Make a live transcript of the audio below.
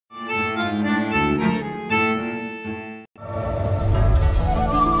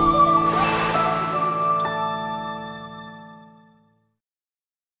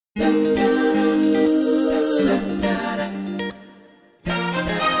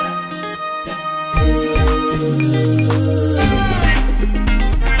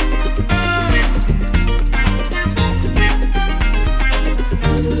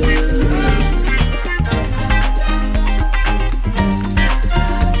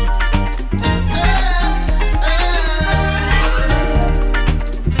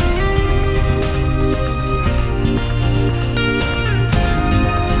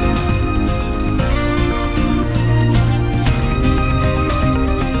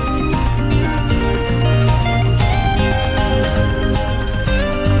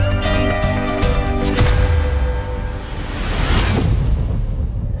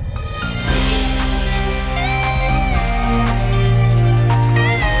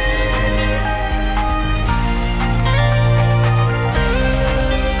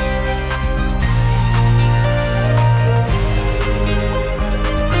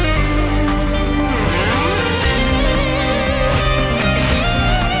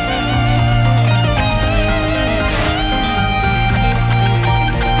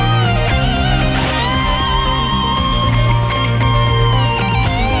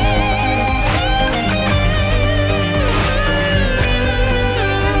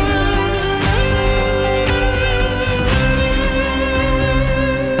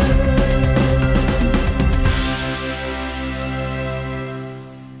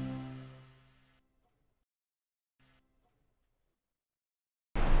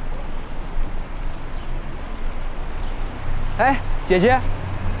哎，姐姐，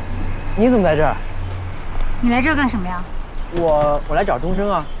你怎么在这儿？你来这儿干什么呀？我来找钟声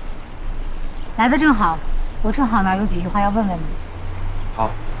啊。来的正好，我正好呢有几句话要问问你。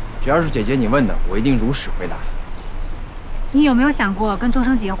好，只要是姐姐你问的，我一定如实回答。你有没有想过跟钟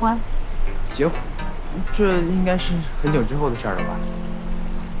声结婚？结婚？这应该是很久之后的事儿了吧？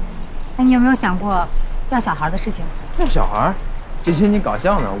那你有没有想过要小孩的事情？要小孩？姐姐你搞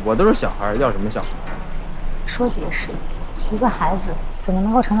笑呢？我都是小孩，要什么小孩？说的也是，一个孩子怎么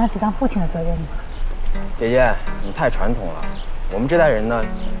能够承担起当父亲的责任呢？姐姐，你太传统了。我们这代人呢，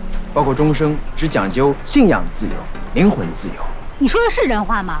包括钟声，只讲究信仰自由、灵魂自由。你说的是人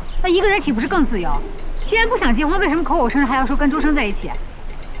话吗？那一个人岂不是更自由？既然不想结婚，为什么口口声声还要说跟钟声在一起？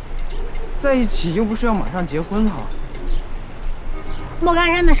在一起又不是要马上结婚了。莫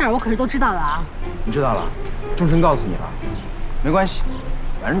干山的事儿我可是都知道了啊。你知道了？钟声告诉你了，没关系，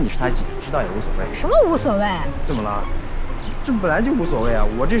反正你是他姐，知道也无所谓。什么无所谓？怎么了？这本来就无所谓啊！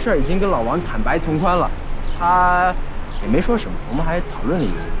我这事儿已经跟老王坦白从宽了，他也没说什么，我们还讨论了一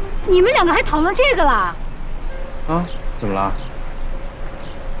下。你们两个还讨论这个了？啊？怎么了？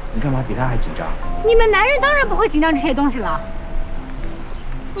你干嘛比他还紧张？你们男人当然不会紧张这些东西了。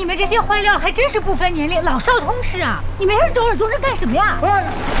你们这些坏料还真是不分年龄，老少通吃啊！你没事找我钟声干什么呀？哎，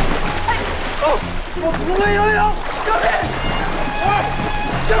哦，我不会游泳，救命！哎，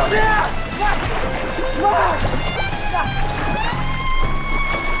救命！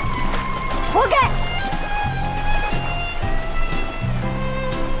活该！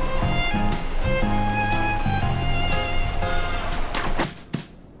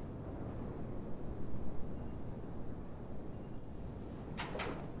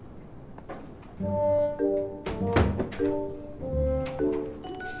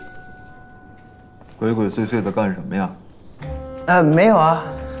鬼鬼祟祟的干什么呀？没有啊。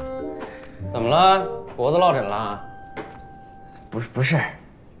怎么了？脖子落枕了？不是。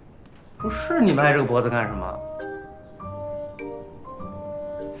不是你们挨这个脖子干什么？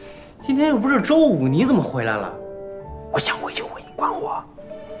今天又不是周五，你怎么回来了？我想回就回，你管我？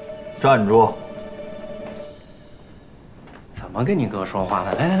站住！怎么跟你哥说话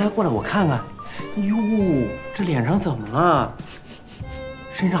呢？来，过来，我看看。哟，这脸上怎么了？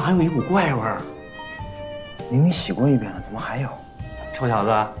身上还有一股怪味儿。明明洗过一遍了，怎么还有？臭小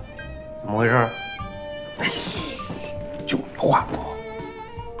子，怎么回事？哎，就你话多。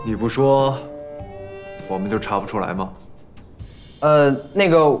你不说，我们就查不出来吗？那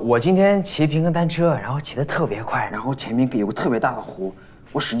个，我今天骑平衡单车，然后骑得特别快，然后前面有个特别大的湖，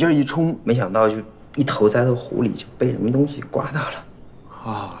我使劲一冲，没想到就一头栽到湖里，就被什么东西刮到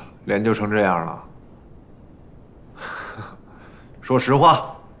了。啊，脸就成这样了。说实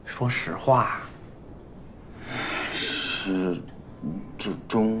话，说实话，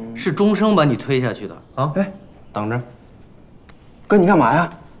是钟声把你推下去的啊！哎，等着，哥，你干嘛呀？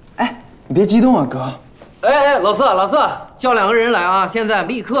哎，你别激动啊，哥。哎，老四，叫2个人来啊！现在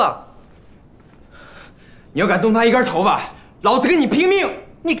立刻！你要敢动他一根头发，老子跟你拼命！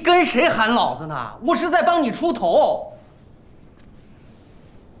你跟谁喊老子呢？我是在帮你出头。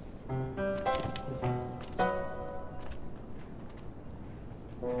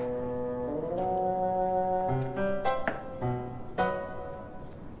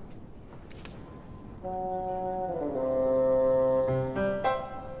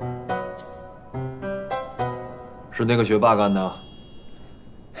是那个学霸干的？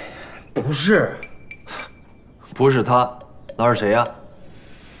不是，不是他，那是谁呀？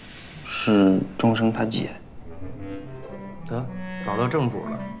是钟声他姐。得，找到正主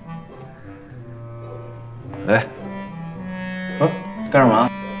了。哎，干什么？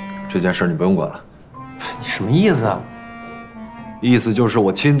这件事你不用管了。你什么意思啊？意思就是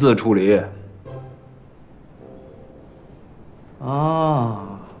我亲自处理。哦，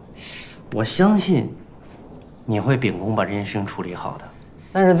我相信你会秉公把这件事情处理好的。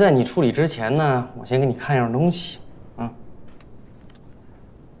但是在你处理之前呢，我先给你看一样东西。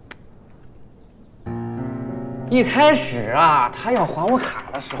一开始啊，他要还我卡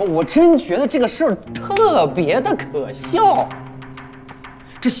的时候，我真觉得这个事儿特别的可笑。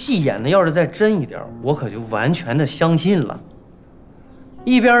这戏演的要是再真一点，我可就完全的相信了。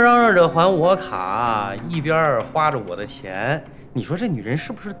一边嚷嚷着还我卡，一边花着我的钱，你说这女人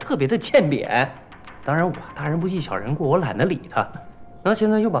是不是特别的欠扁？当然我大人不计小人过，我懒得理她。那现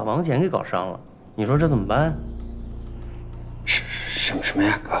在又把王姐给搞伤了，你说这怎么办？什么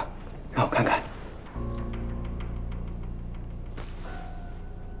呀，哥？让我看看。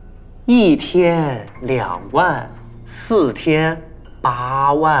1天2万，4天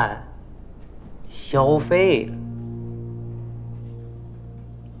8万，消费。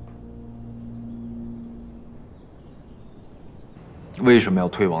为什么要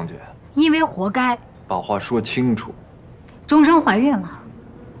退王姐？因为活该。把话说清楚。钟声怀孕了，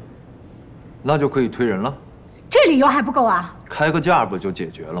那就可以推人了。这理由还不够啊？开个价不就解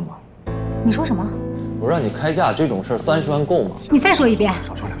决了吗？你说什么？我让你开价这种事，30万够吗？你再说一遍。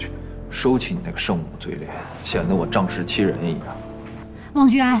少说2句。收起你那个圣母嘴脸，显得我仗势欺人一样。王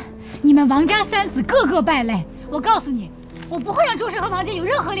居安，你们王家3子个个败类。我告诉你，我不会让钟声和王姐有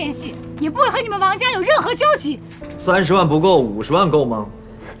任何联系，也不会和你们王家有任何交集。30万不够，50万够吗？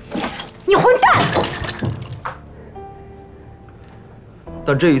你混蛋！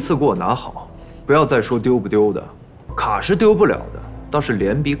但这一次给我拿好，不要再说丢不丢的，卡是丢不了的，倒是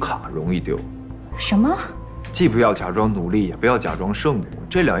脸比卡容易丢。什么？既不要假装努力，也不要假装圣母，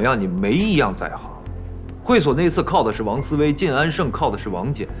这2样你没一样在行。会所那次靠的是王思威，晋安盛靠的是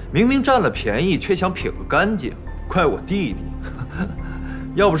王姐，明明占了便宜，却想撇个干净，怪我弟弟。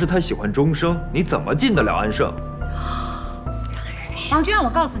要不是他喜欢钟声，你怎么进得了安盛？王居安，我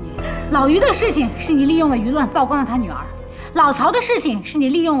告诉你，老于的事情是你利用了舆论曝光了他女儿，老曹的事情是你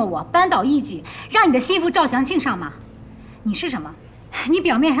利用了我扳倒异己，让你的心腹赵祥庆上马。你是什么？你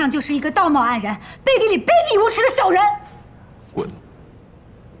表面上就是一个道貌岸然，背地里卑鄙无耻的小人。滚！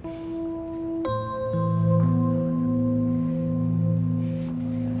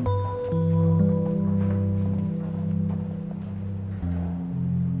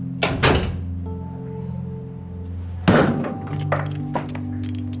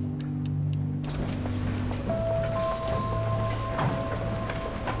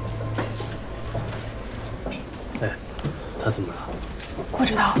哎，他怎么了？不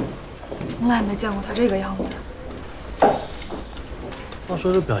知道，从来没见过他这个样子。话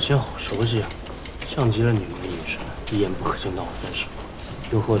说这表现好熟悉啊，像极了你们的女神，一言不合就闹分手，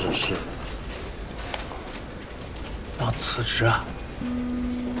又或者是要辞职啊？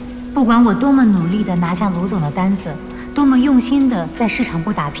不管我多么努力地拿下卢总的单子，多么用心地在市场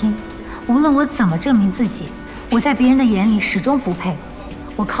部打拼，无论我怎么证明自己，我在别人的眼里始终不配。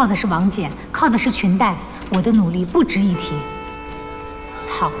我靠的是王姐，靠的是裙带，我的努力不值一提。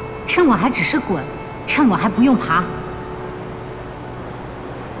好，趁我还只是滚，趁我还不用爬。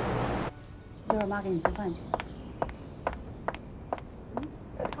一会儿妈给你做饭去。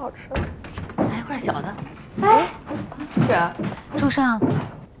挺好吃。来一块小的。哎，姐，钟声，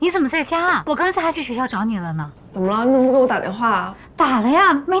你怎么在家啊？我刚才还去学校找你了呢。怎么了？你怎么不给我打电话啊？打了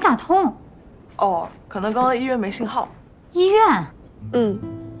呀，没打通。哦，可能刚刚医院没信号。医院？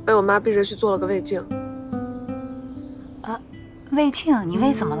被我妈逼着去做了个胃镜。胃镜，你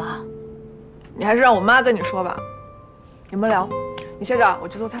胃怎么了？你还是让我妈跟你说吧。你们聊，你歇着，我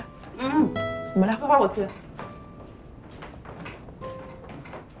去做菜。你们聊，一会儿我去。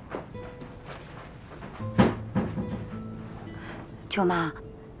舅妈，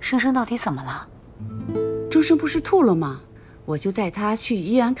生生到底怎么了？钟声不是吐了吗？我就带他去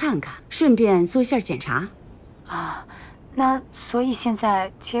医院看看，顺便做一下检查。啊，那所以现在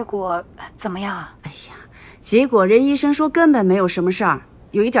结果怎么样啊？哎呀，结果人医生说根本没有什么事儿，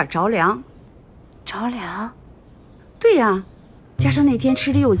有一点着凉。着凉？对呀，加上那天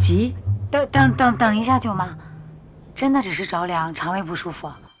吃的又急。等一下，舅妈，真的只是着凉，肠胃不舒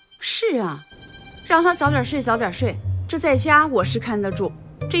服？是啊，让他早点睡，早点睡。这在家我是看得住，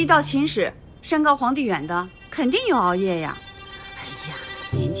这一到寝室，山高皇帝远的，肯定有熬夜呀。哎呀，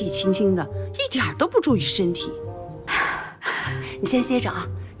年纪轻轻的，一点都不注意身体。你先歇着啊，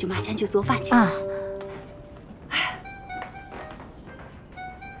舅妈先去做饭去。啊。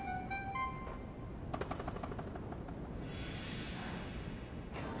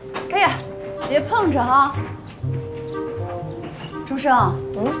哎呀，别碰着哈。钟声，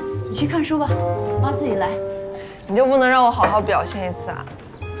你去看书吧，妈自己来。你就不能让我好好表现一次啊？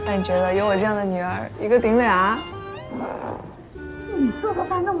那你觉得有我这样的女儿，一个顶俩？你做的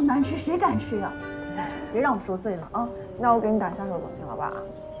饭那么难吃，谁敢吃呀？别让我说醉了啊！那我给你打下手总行了吧？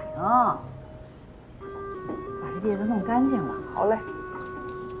行，把这叶子弄干净了。好嘞。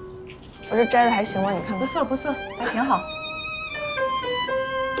我这摘的还行吗？你看看。不错不错，还挺好。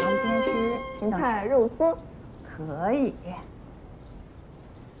咱们今天吃芹菜肉丝。可以。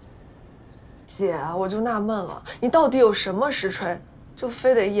姐，我就纳闷了，你到底有什么实锤，就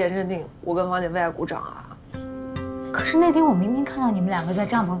非得一眼认定我跟王姐为爱鼓掌啊？可是那天我明明看到你们两个在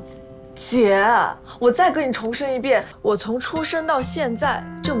帐篷。姐，我再跟你重申一遍，我从出生到现在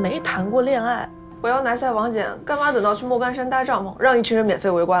就没谈过恋爱。我要拿下王姐，干嘛等到去莫干山搭帐篷，让一群人免费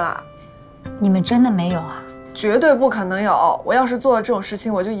围观啊？你们真的没有啊？绝对不可能有！我要是做了这种事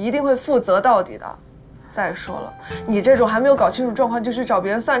情，我就一定会负责到底的。再说了，你这种还没有搞清楚状况就去找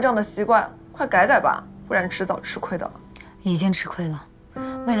别人算账的习惯，快改改吧，不然迟早吃亏的。已经吃亏了。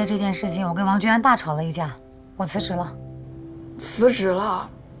为了这件事情，我跟王居安大吵了一架，我辞职了。辞职了？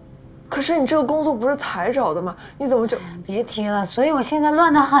可是你这个工作不是才找的吗？你怎么就……别提了，所以我现在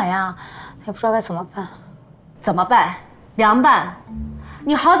乱得很呀，也不知道该怎么办。怎么办？凉拌。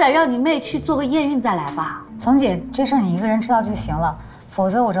你好歹让你妹去做个验孕再来吧。总姐，这事儿你一个人知道就行了，否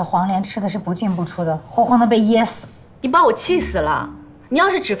则我这黄连吃的是不进不出的，活活能被噎死。你把我气死了！你要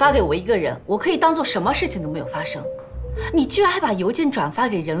是只发给我一个人，我可以当做什么事情都没有发生。你居然还把邮件转发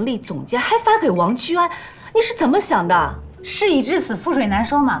给人力总监，还发给王居安，你是怎么想的？事已至此，覆水难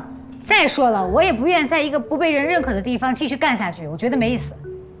收嘛。再说了，我也不愿在一个不被人认可的地方继续干下去，我觉得没意思。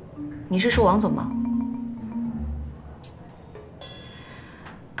你是说王总吗？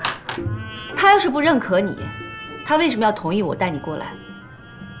他要是不认可你，他为什么要同意我带你过来？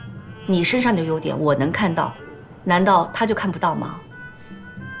你身上的优点我能看到，难道他就看不到吗？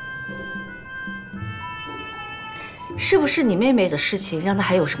是不是你妹妹的事情让他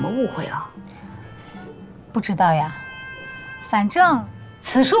还有什么误会啊？不知道呀，反正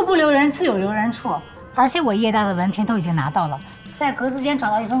此处不留人，自有留人处。而且我业大的文凭都已经拿到了，在格子间找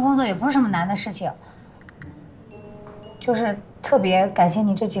到一份工作也不是什么难的事情。就是特别感谢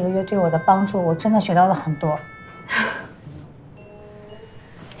你这几个月对我的帮助，我真的学到了很多。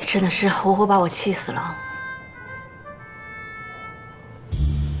你真的是活活把我气死了。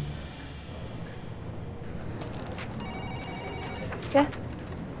给，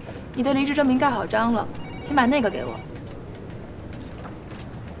你的离职证明盖好章了，请把那个给我。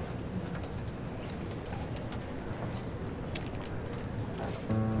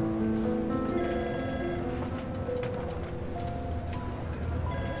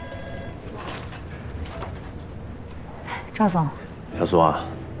赵总，小苏啊，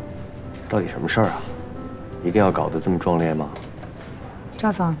到底什么事儿啊？一定要搞得这么壮烈吗？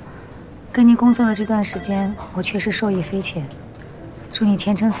赵总，跟您工作的这段时间，我确实受益匪浅。祝你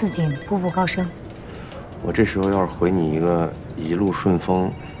前程似锦，步步高升。我这时候要是回你一个一路顺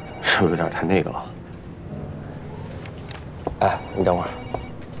风，是不是有点太那个了？哎，你等会儿，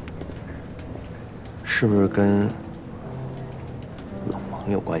是不是跟老王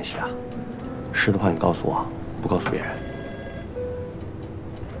有关系啊？是的话，你告诉我，不告诉别人。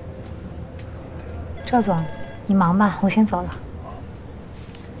赵总，你忙吧，我先走了。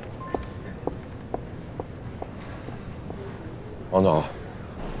王总，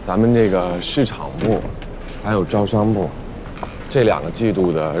咱们这个市场部还有招商部，这2个季度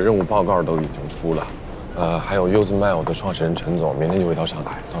的任务报告都已经出了。还有ENGSUB的创始人陈总明天就会到上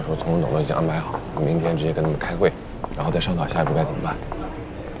海，到时候从总都已经安排好，明天直接跟他们开会，然后再商讨下一步该怎么办。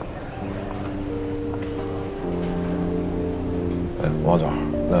王总，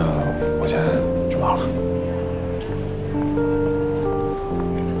那我先去忙了。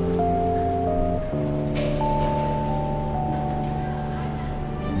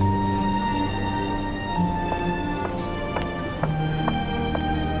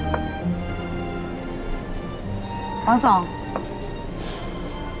王总，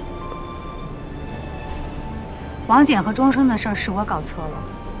王简和钟声的事儿是我搞错了，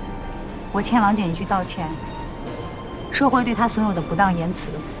我欠王简一句道歉，收回对他所有的不当言辞。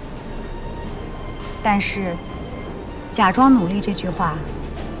但是，假装努力这句话，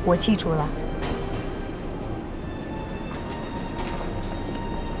我记住了。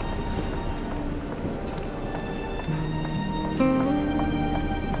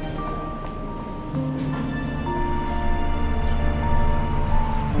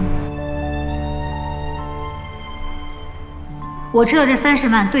我知道这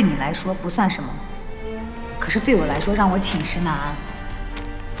30万对你来说不算什么，可是对我来说让我寝食难安。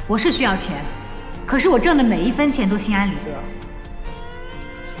我是需要钱，可是我挣的每一分钱都心安理得。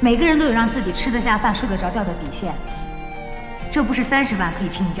每个人都有让自己吃得下饭、睡得着觉的底线，这不是30万可以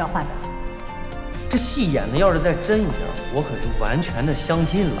轻易交换的。这戏演的要是再真一点，我可就完全的相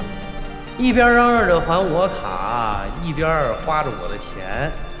信了。一边嚷嚷着还我卡，一边花着我的钱。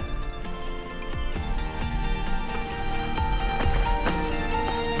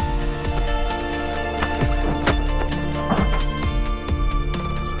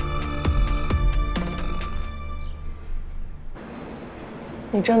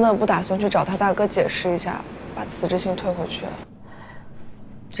你真的不打算去找他大哥解释一下，把辞职信退回去？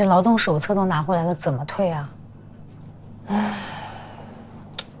这劳动手册都拿回来了，怎么退啊？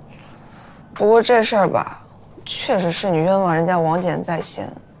不过这事儿吧，确实是你冤枉人家王检在先，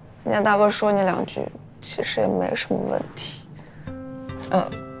人家大哥说你2句，其实也没什么问题。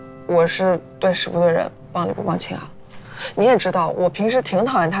我是对事不对人，帮理不帮亲啊。你也知道，我平时挺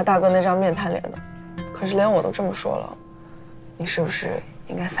讨厌他大哥那张面瘫脸的，可是连我都这么说了，你是不是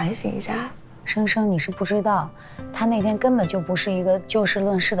应该反省一下？生生，你是不知道，他那天根本就不是一个就事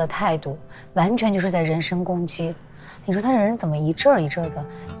论事的态度，完全就是在人身攻击。你说他这人怎么一阵儿一阵儿的？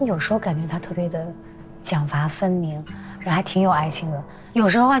你有时候感觉他特别的奖罚分明，人还挺有爱心的。有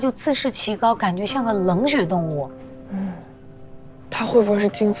时候啊，就自视其高，感觉像个冷血动物。他会不会是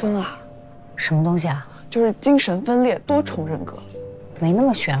精分啊？什么东西啊？就是精神分裂多重人格。没那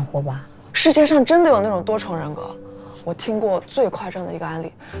么玄乎吧？世界上真的有那种多重人格。我听过最夸张的一个案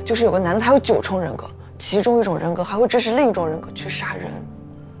例，就是有个男的他有9重人格，其中一种人格还会支持另一种人格去杀人。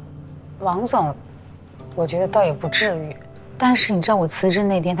王总，我觉得倒也不至于，但是你知道我辞职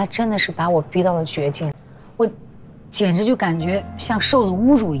那天，他真的是把我逼到了绝境，我简直就感觉像受了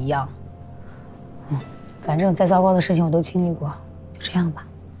侮辱一样。反正再糟糕的事情我都经历过，就这样吧。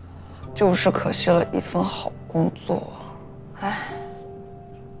就是可惜了一份好工作，唉。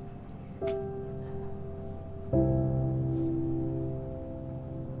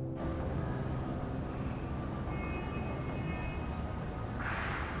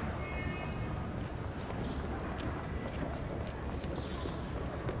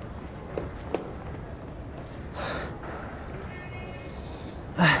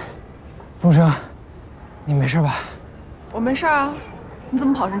钟生，你没事吧？我没事啊，你怎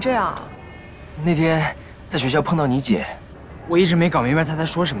么跑成这样啊？那天在学校碰到你姐，我一直没搞明白她在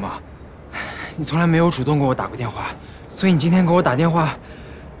说什么。你从来没有主动给我打过电话，所以你今天给我打电话，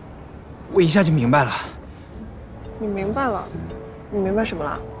我一下就明白了。你明白了？你明白什么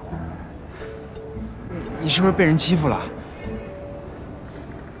了？你是不是被人欺负了？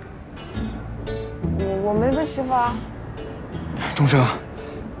我没被欺负啊。钟生，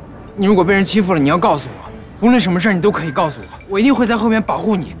你如果被人欺负了，你要告诉我，无论什么事儿你都可以告诉我，我一定会在后面保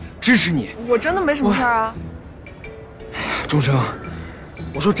护你，支持你。我真的没什么事儿啊。钟生，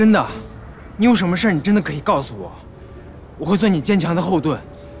我说真的，你有什么事儿你真的可以告诉我，我会做你坚强的后盾。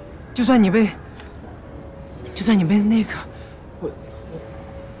就算你被那个，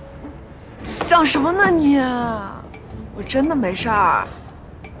想什么呢你？我真的没事儿。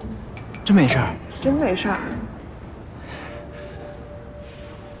真没事儿？真没事儿。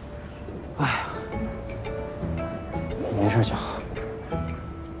哎呀，没事就好。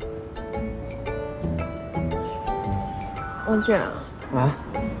王卷啊，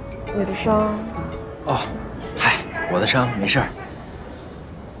你的伤？哦，嗨，我的伤没事儿。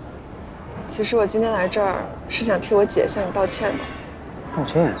其实我今天来这儿是想替我姐向你道歉的。道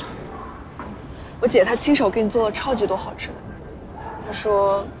歉？我姐她亲手给你做了超级多好吃的。她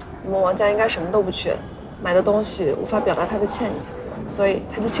说我们王家应该什么都不缺，买的东西无法表达她的歉意，所以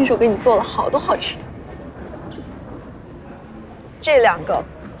她就亲手给你做了好多好吃的。这2个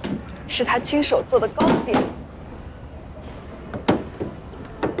是她亲手做的糕点，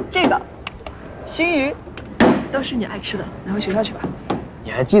这个熏鱼都是你爱吃的，拿回学校去吧。你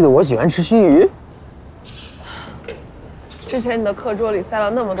还记得我喜欢吃熏鱼？之前你的课桌里塞了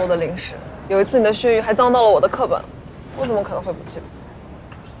那么多的零食，有一次你的熏鱼还脏到了我的课本，我怎么可能会不记得？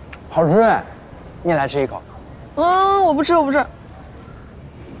好吃哎，你也来吃一口。我不吃，我不吃。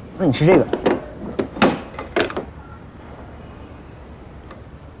那你吃这个。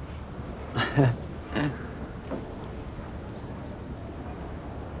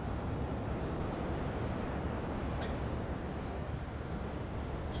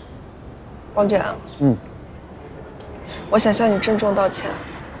王卷，我想向你郑重道歉，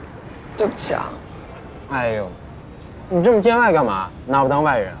对不起啊。哎呦，你这么见外干嘛？拿我当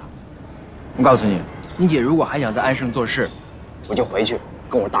外人啊？我告诉你，你姐如果还想在安盛做事，我就回去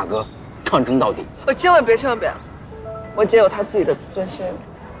跟我大哥抗争到底。千万别！我姐有她自己的自尊心，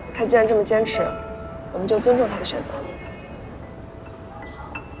她既然这么坚持，我们就尊重她的选择。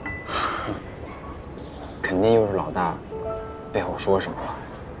肯定又是老大背后说什么了。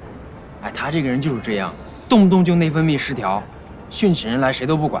哎，他这个人就是这样，动不动就内分泌失调，训起人来谁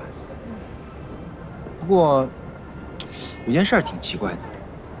都不管。不过有件事儿挺奇怪的。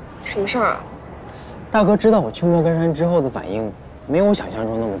什么事儿啊？大哥知道我去莫干山之后的反应，没有我想象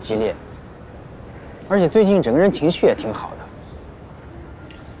中那么激烈，而且最近整个人情绪也挺好的。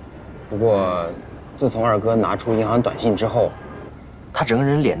不过，自从二哥拿出银行短信之后，他整个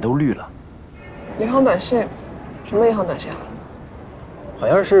人脸都绿了。银行短信？什么银行短信啊？好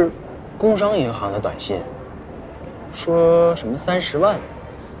像是工商银行的短信，说什么30万。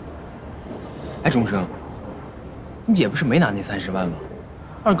哎，钟声，你姐不是没拿那30万吗？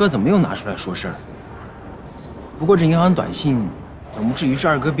二哥怎么又拿出来说事儿？不过这银行短信总不至于是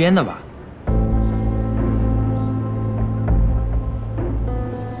二哥编的吧？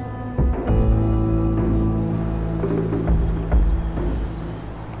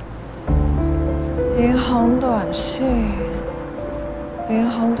银行短信，银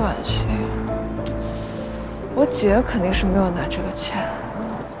行短信，我姐肯定是没有拿这个钱，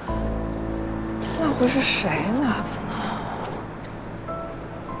那会是谁拿的呢？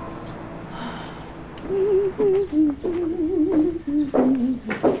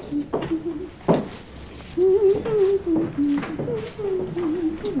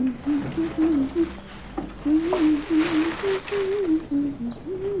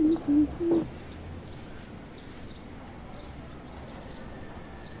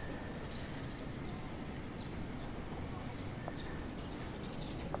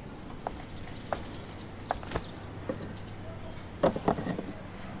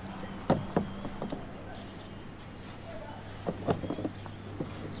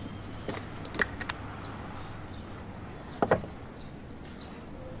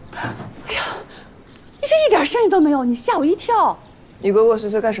一点声音都没有，你吓我一跳。你鬼鬼祟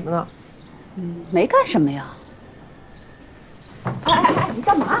祟干什么呢？没干什么呀。哎，你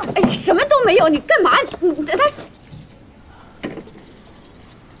干嘛？哎，什么都没有，你干嘛？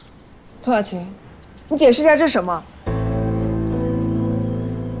童雅琴，你解释一下这是什么？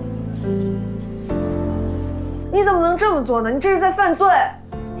你怎么能这么做呢？你这是在犯罪！哎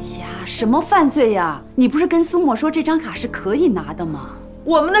呀，什么犯罪呀？你不是跟苏沫说这张卡是可以拿的吗？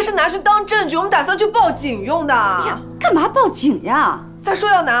我们那是拿去当证据，我们打算去报警用的。哎呀，干嘛报警呀？再说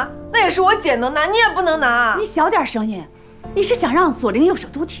要拿，那也是我姐能拿，你也不能拿。你小点声音，你是想让左邻右舍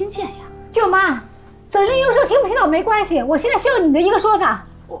都听见呀？舅妈，左邻右舍听不听到没关系，我现在需要你的一个说法。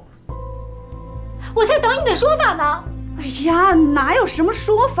我在等你的说法呢。哎呀，哪有什么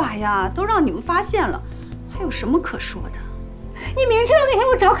说法呀？都让你们发现了，还有什么可说的？你明知道那天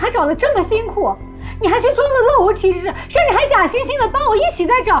我找卡找得这么辛苦，你还去装得若无其事，甚至还假惺惺的帮我一起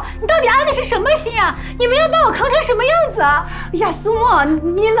在找，你到底安的是什么心啊？你们要把我坑成什么样子啊？哎呀，苏沫，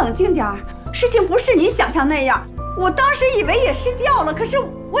你冷静点儿，事情不是你想象那样。我当时以为也失掉了，可是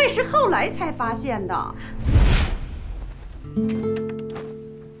我也是后来才发现的。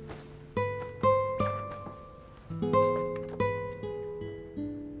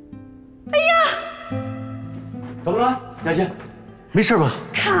哎呀，怎么了，雅琴？没事吧？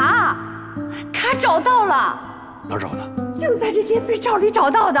卡找到了。哪儿找的？就在这些被照里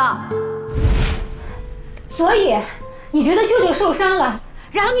找到的。所以你觉得舅舅受伤了，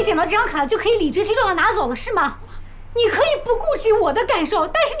然后你捡到这张卡就可以理直气壮的拿走了，是吗？你可以不顾及我的感受，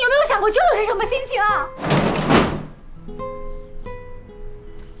但是你有没有想过舅舅是什么心情啊？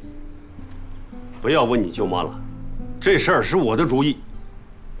不要问你舅妈了，这事儿是我的主意。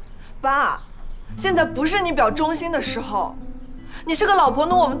爸，现在不是你表忠心的时候，你是个老婆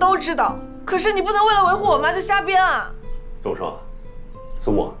奴，我们都知道。可是你不能为了维护我妈就瞎编啊！钟声，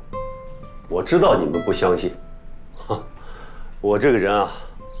苏沫，我知道你们不相信，我这个人啊，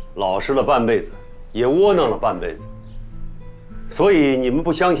老实了半辈子，也窝囊了半辈子，所以你们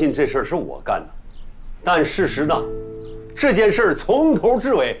不相信这事儿是我干的。但事实呢，这件事儿从头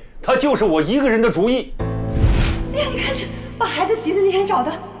至尾，它就是我一个人的主意。哎呀，你看这把孩子急的那天找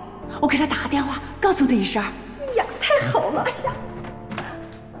的，我给他打个电话，告诉他一声。哎呀，太好了！哎呀。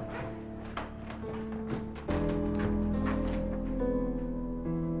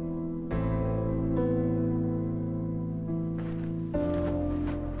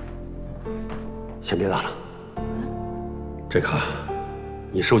先别打了，这卡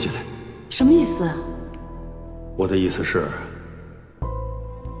你收起来。什么意思啊？我的意思是，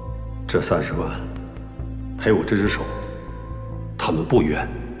这30万，还有我这只手，他们不冤。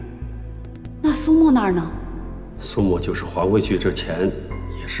那苏沫那儿呢？苏沫就是还回去这钱，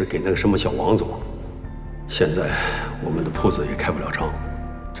也是给那个什么小王总。现在我们的铺子也开不了张，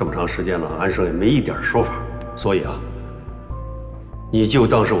这么长时间了，安生也没一点说法，所以啊，你就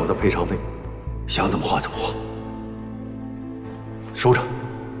当是我的赔偿费，想怎么花怎么花，收着。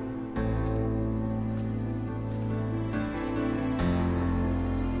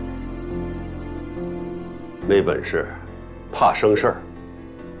没本事，怕生事儿，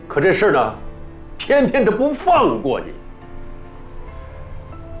可这事呢，偏偏的不放过你。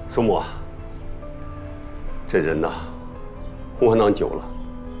苏沫，这人呐，窝囊久了，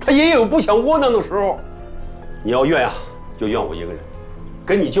他也有不想窝囊的时候。你要怨啊，就怨我一个人，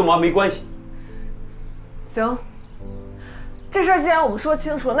跟你舅妈没关系。行，这事儿既然我们说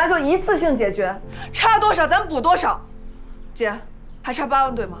清楚，那就一次性解决，差多少咱补多少。姐，还差8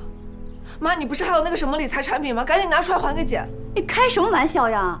万对吗？妈，你不是还有那个什么理财产品吗？赶紧拿出来还给姐！你开什么玩笑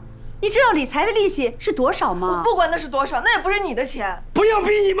呀？你知道理财的利息是多少吗？我不管那是多少，那也不是你的钱。不要逼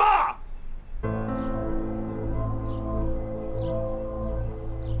你妈！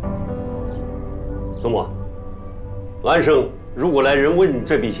苏沫，安生如果来人问你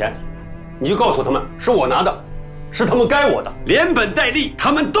这笔钱，你就告诉他们是我拿的，是他们该我的，连本带利，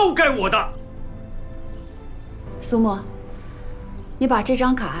他们都该我的。苏沫，你把这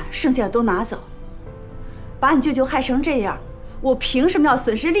张卡剩下的都拿走，把你舅舅害成这样，我凭什么要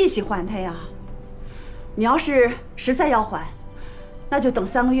损失利息还他呀？你要是实在要还，那就等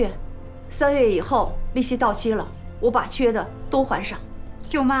3个月，3月以后利息到期了，我把缺的都还上。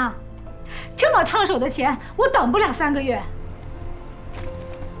舅妈，这么烫手的钱，我等不了3个月。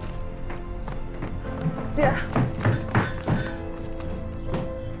姐，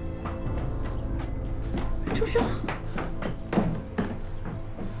周生。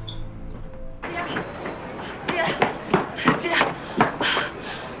姐，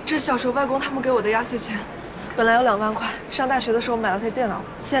这是小时候外公他们给我的压岁钱，本来有2万块，上大学的时候买了台电脑，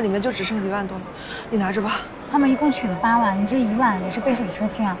现在里面就只剩1万多了，你拿着吧。他们一共取了8万，你这1万也是背水车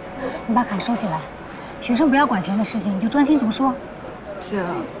薪啊！你把卡收起来，学生不要管钱的事情，你就专心读书。姐，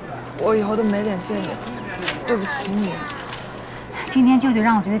我以后都没脸见你了，对不起你。今天舅舅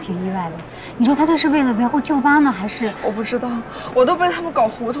让我觉得挺意外的，你说他这是为了维护舅妈呢，还是……我不知道，我都被他们搞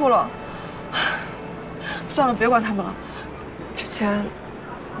糊涂了。算了，别管他们了。这钱，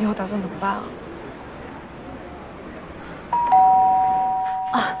你以后打算怎么办啊？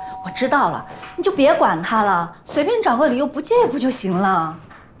啊，我知道了，你就别管他了，随便找个理由不借不就行了？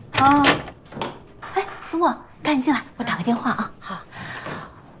啊！哎，苏沫，赶紧进来，我打个电话啊。好。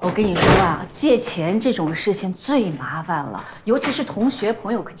我跟你说啊，借钱这种事情最麻烦了，尤其是同学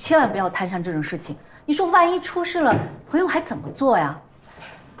朋友，可千万不要摊上这种事情。你说万一出事了，朋友还怎么做呀？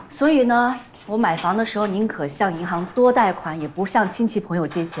所以呢，我买房的时候宁可向银行多贷款，也不向亲戚朋友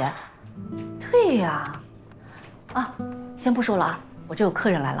借钱。对呀。啊，先不说了啊，我这有客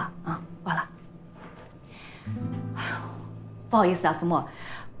人来了啊，挂了。哎呦，不好意思啊，苏沫，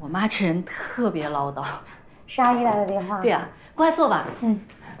我妈这人特别唠叨。是阿姨来的电话。对呀，过来坐吧。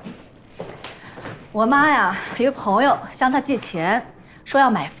我妈呀，有个朋友向她借钱，说要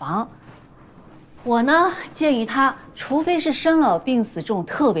买房。我呢建议她，除非是生老病死这种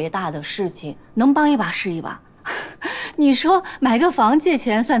特别大的事情，能帮一把是一把。你说买个房借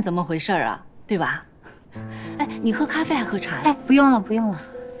钱算怎么回事啊？对吧？哎，你喝咖啡还喝茶呀？哎，不用了，不用了。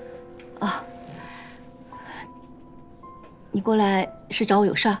啊，你过来是找我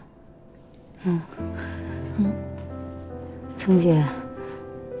有事儿？曾姐，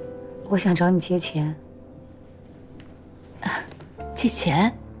我想找你借钱。借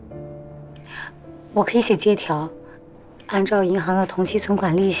钱？我可以写借条，按照银行的同期存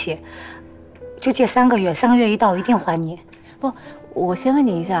款利息，就借3个月，3个月一到我一定还你。不，我先问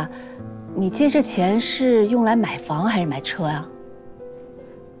你一下，你借这钱是用来买房还是买车呀？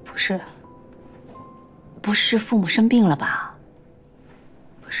不是。不是父母生病了吧？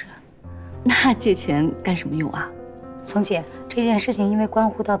不是。那借钱干什么用啊？丛姐，这件事情因为关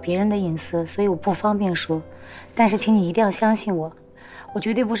乎到别人的隐私，所以我不方便说。但是请你一定要相信我，我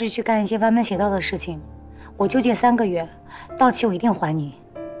绝对不是去干一些歪门邪道的事情。我就借3个月，到期我一定还你。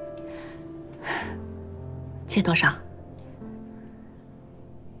借多少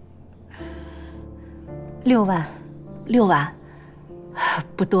？6万。6万，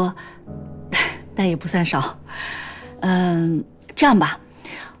不多，但也不算少。这样吧，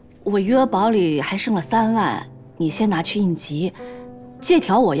我余额宝里还剩了3万。你先拿去应急，借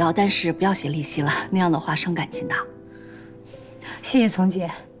条我要，但是不要写利息了，那样的话伤感情的。谢谢丛姐，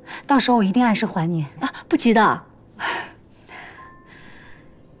到时候我一定按时还你啊，不急的。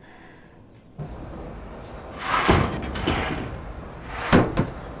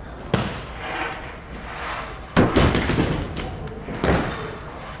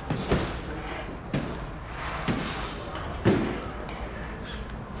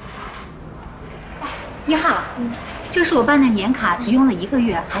你好，这是我办的年卡，只用了1个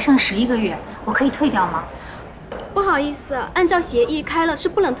月，还剩11个月，我可以退掉吗？不好意思，按照协议开了是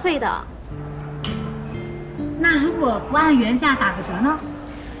不能退的。那如果不按原价打个折呢？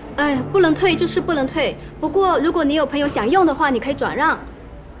哎，不能退就是不能退。不过如果你有朋友想用的话，你可以转让。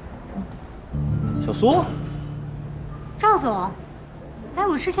小苏，赵总，哎，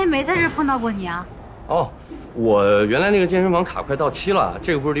我之前没在这儿碰到过你啊。哦，我原来那个健身房卡快到期了，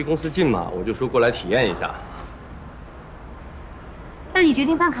这个不是离公司近嘛，我就说过来体验一下。那你决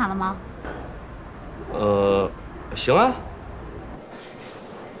定办卡了吗？行啊。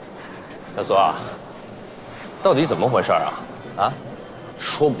小苏啊，到底怎么回事啊？啊？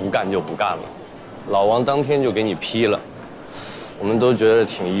说不干就不干了，老王当天就给你批了，我们都觉得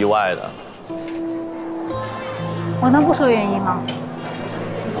挺意外的。我能不说原因吗？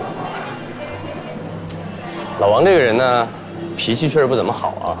老王这个人呢，脾气确实不怎么好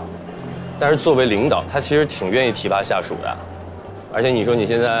啊，但是作为领导，他其实挺愿意提拔下属的。而且你说你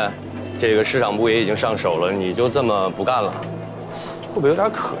现在这个市场部也已经上手了，你就这么不干了，会不会有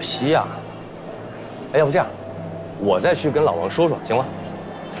点可惜呀？哎，要不这样，我再去跟老王说说，行吗？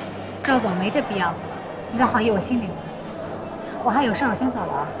赵总没这必要，你的好意我心里有。我还有事，我先走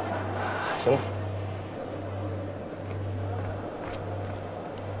了啊。行吧。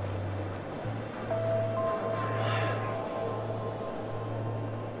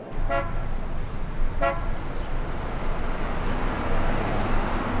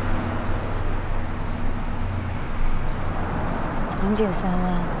从减3万，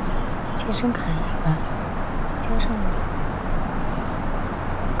健身卡1万，加上我自己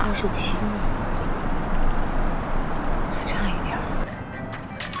27万，还差一点。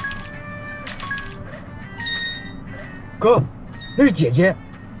哥，那是姐姐。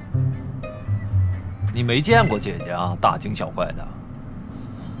你没见过姐姐啊，大惊小怪的。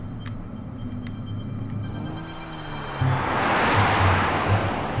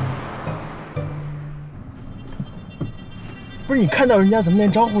不是你看到人家怎么连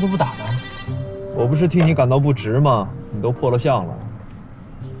招呼都不打呢？我不是替你感到不值吗？你都破了相了。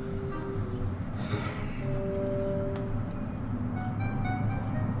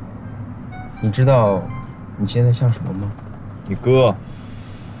你知道你现在像什么吗？你哥。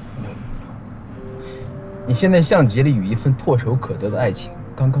你现在像极了与一份唾手可得的爱情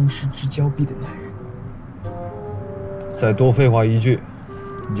刚刚失之交臂的男人。再多废话一句，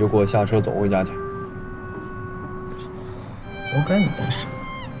你就给我下车走回家去。活该你单身。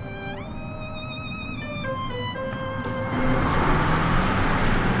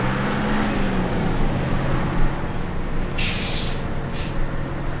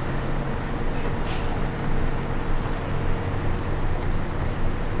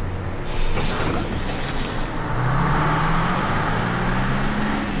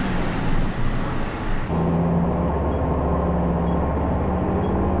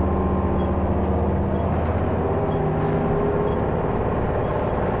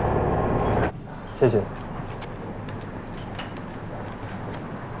谢谢。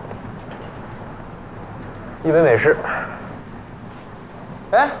一杯美式。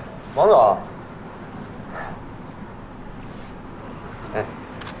哎，王总。哎，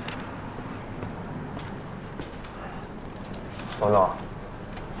王总，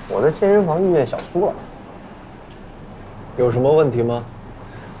我在健身房遇见小苏了。有什么问题吗？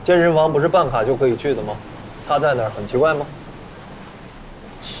健身房不是办卡就可以去的吗？他在那儿很奇怪吗？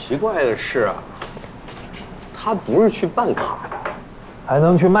奇怪的是啊，他不是去办卡的，还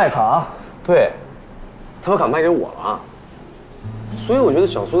能去卖卡？对，他把卡卖给我了。所以我觉得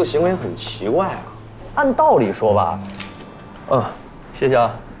小苏的行为很奇怪啊。按道理说吧，谢谢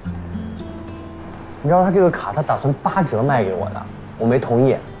啊。你知道他这个卡他打算8折卖给我的，我没同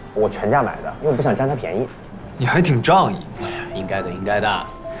意，我全价买的，因为我不想占他便宜。你还挺仗义。哎呀，应该的，应该的。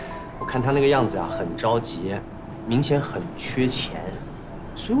我看他那个样子啊，很着急，明显很缺钱，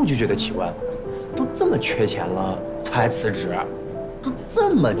所以我就觉得奇怪了。都这么缺钱了，他还辞职？都这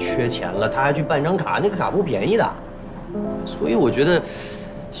么缺钱了，他还去办张卡，那个卡不便宜的。所以我觉得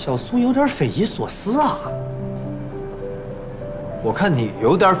小苏有点匪夷所思啊。我看你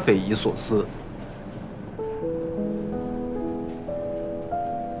有点匪夷所思。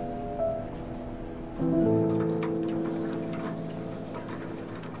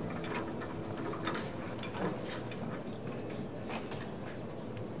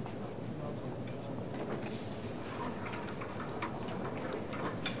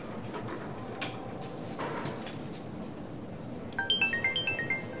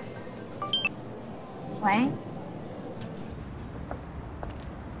喂，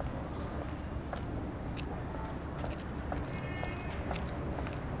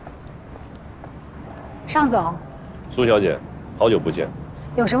尚总，苏小姐，好久不见。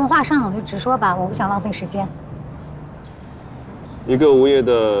有什么话尚总就直说吧，我不想浪费时间。一个无业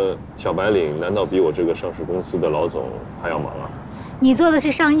的小白领，难道比我这个上市公司的老总还要忙啊？你做的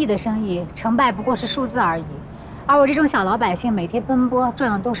是上亿的生意，成败不过是数字而已。而我这种小老百姓，每天奔波赚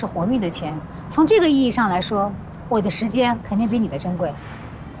的都是活命的钱。从这个意义上来说，我的时间肯定比你的珍贵。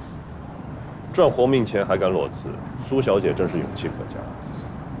赚活命钱还敢裸辞，苏小姐真是勇气可嘉。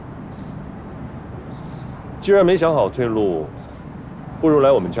既然没想好退路，不如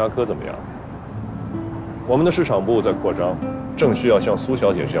来我们嘉科怎么样？我们的市场部在扩张，正需要像苏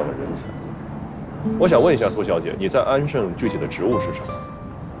小姐这样的人才。我想问一下苏小姐，你在安盛具体的职务是什么？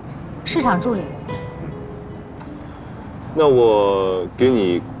市场助理。那我给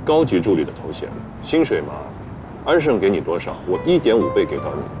你高级助理的头衔，薪水嘛，安盛给你多少，我1.5倍给到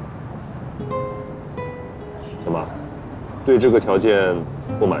你。怎么，对这个条件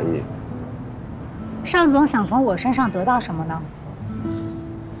不满意？尚总想从我身上得到什么呢？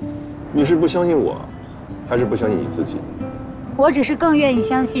你是不相信我，还是不相信你自己？我只是更愿意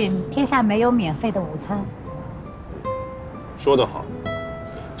相信天下没有免费的午餐。说得好，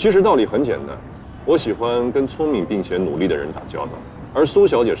其实道理很简单，我喜欢跟聪明并且努力的人打交道，而苏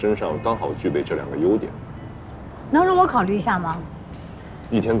小姐身上刚好具备这2个优点。能容我考虑一下吗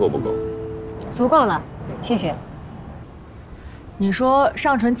？1天够不够？足够了，谢谢。你说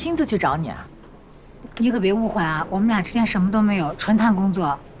尚纯亲自去找你啊？你可别误会啊，我们俩之间什么都没有，纯谈工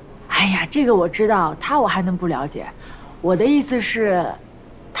作。哎呀，这个我知道，他我还能不了解？我的意思是，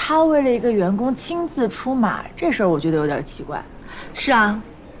他为了一个员工亲自出马，这事儿我觉得有点奇怪。是啊，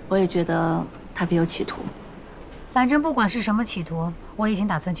我也觉得他别有企图。反正不管是什么企图，我已经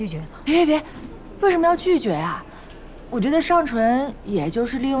打算拒绝了。别，为什么要拒绝呀？我觉得尚纯也就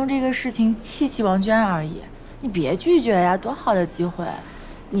是利用这个事情气气王娟而已，你别拒绝呀，多好的机会！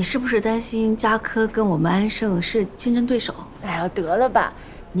你是不是担心嘉科跟我们安盛是竞争对手？哎呀，得了吧！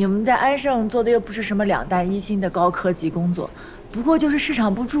你们在安盛做的又不是什么2弹1星的高科技工作，不过就是市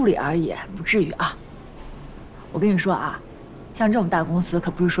场部助理而已，不至于啊。我跟你说啊，像这种大公司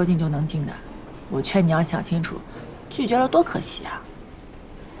可不是说进就能进的，我劝你要想清楚，拒绝了多可惜啊。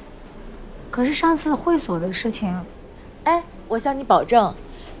可是上次会所的事情，哎，我向你保证，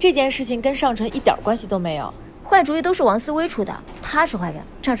这件事情跟尚纯一点关系都没有。坏主意都是王思薇出的，他是坏人，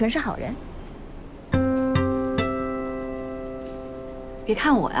尚纯是好人。别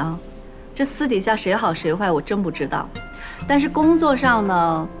看我呀，这私底下谁好谁坏我真不知道，但是工作上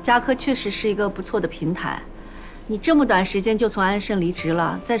呢，嘉科确实是一个不错的平台。你这么短时间就从安盛离职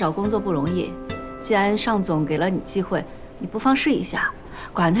了，再找工作不容易。既然尚总给了你机会，你不妨试一下，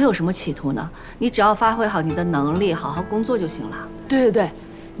管他有什么企图呢？你只要发挥好你的能力，好好工作就行了。对，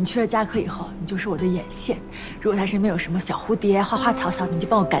你去了嘉科以后，你就是我的眼线。如果他身边有什么小蝴蝶、花花草草，你就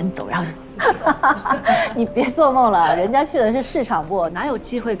帮我赶走，然后你别做梦了，人家去的是市场部，哪有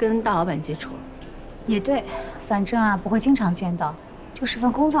机会跟大老板接触？也对，反正啊不会经常见到，就是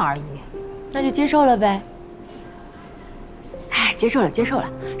份工作而已。那就接受了呗。哎，接受了，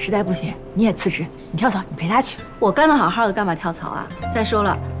实在不行你也辞职，你跳槽，你陪他去。我干得好好的，干嘛跳槽啊？再说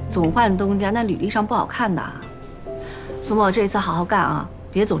了，总换东家，那履历上不好看的。苏沫，这一次好好干啊，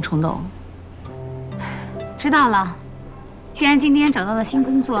别总冲动。知道了。既然今天找到了新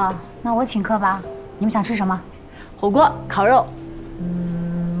工作，那我请客吧。你们想吃什么？火锅、烤肉，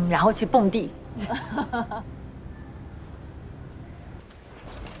然后去蹦迪。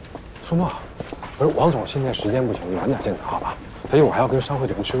苏沫，不是王总，现在时间不行，晚点见他好吧？他一会儿还要跟商会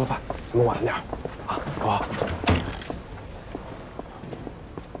的人吃个饭，咱们晚点啊，好不好？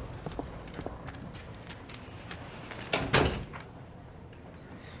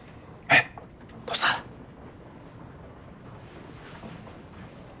都散了。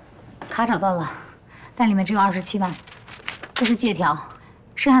卡找到了，但里面只有27万，这是借条，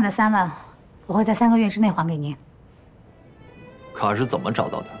剩下的3万我会在3个月之内还给您。卡是怎么找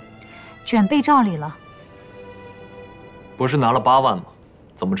到的？卷被罩里了。不是拿了8万吗？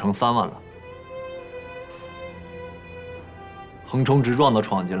怎么成3万了？横冲直撞的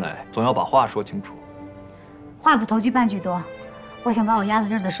闯进来，总要把话说清楚。话不投机半句多，我想把我压在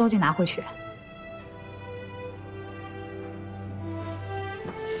这儿的收据拿回去。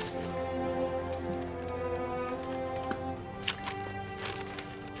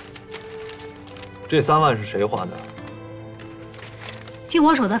这3万是谁花的？进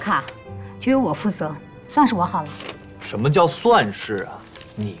我手的卡，就由我负责，算是我好了。什么叫算是啊？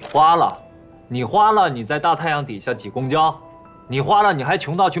你花了，你花了，你在大太阳底下挤公交，你花了，你还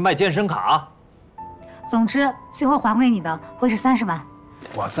穷到去卖健身卡。总之，最后还给你的会是30万。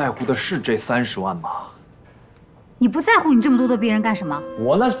我在乎的是这30万吗？你不在乎你这么多的别人干什么？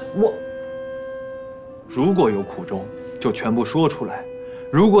我如果有苦衷，就全部说出来；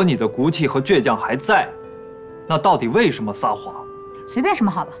如果你的骨气和倔强还在，那到底为什么撒谎？随便什么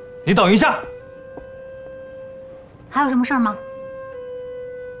好了。你等一下，还有什么事儿吗？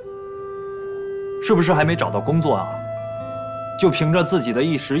是不是还没找到工作啊？就凭着自己的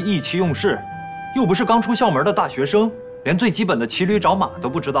一时意气用事，又不是刚出校门的大学生，连最基本的骑驴找马都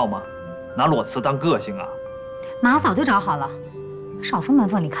不知道吗？拿裸辞当个性啊？马早就找好了，少从门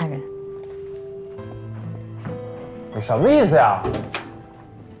缝里看人。你什么意思呀？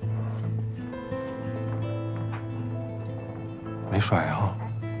没甩啊，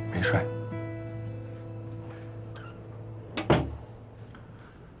没甩。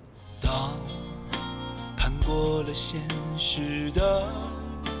当看过了现实的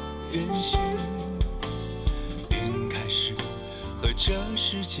原型，便开始和这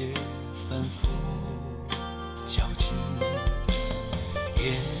世界反复较劲，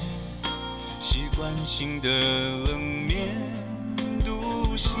也习惯性的冷面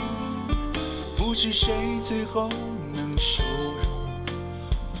独行，不知谁最后能收容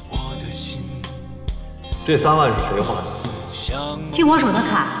我的心。这3万是谁花的？进我手的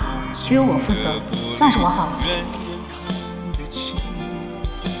卡只有我负责，算是我好了。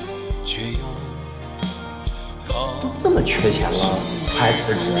都这么缺钱了，他还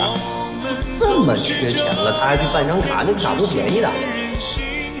辞职啊？这么缺钱了，他还去办张卡，那卡不便宜的。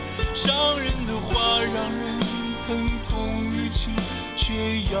伤人的话让人疼痛欲泣，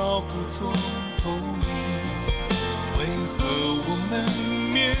却要故作透明。为何我们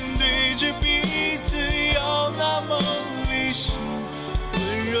面对着彼此要那么理性？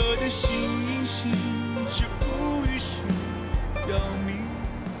温热的心隐形，却不予是表明。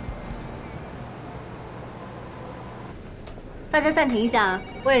大家暂停一下，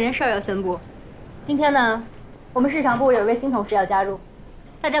我有件事要宣布。今天呢，我们市场部有一位新同事要加入，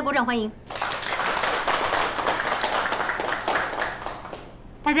大家鼓掌欢迎。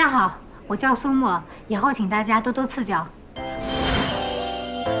大家好，我叫苏沫，以后请大家多多赐教。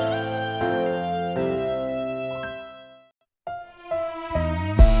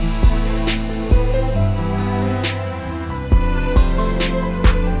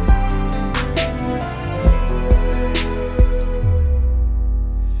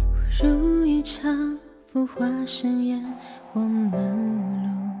如一场浮华盛宴，我们无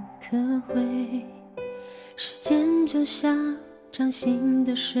路可回，时间就像掌心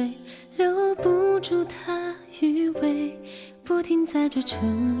的水，留不住它余味，不停在这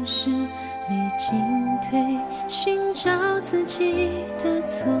城市里进退，寻找自己的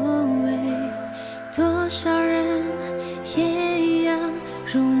座位。多少人也一样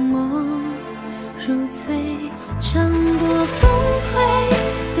如梦如醉，尝过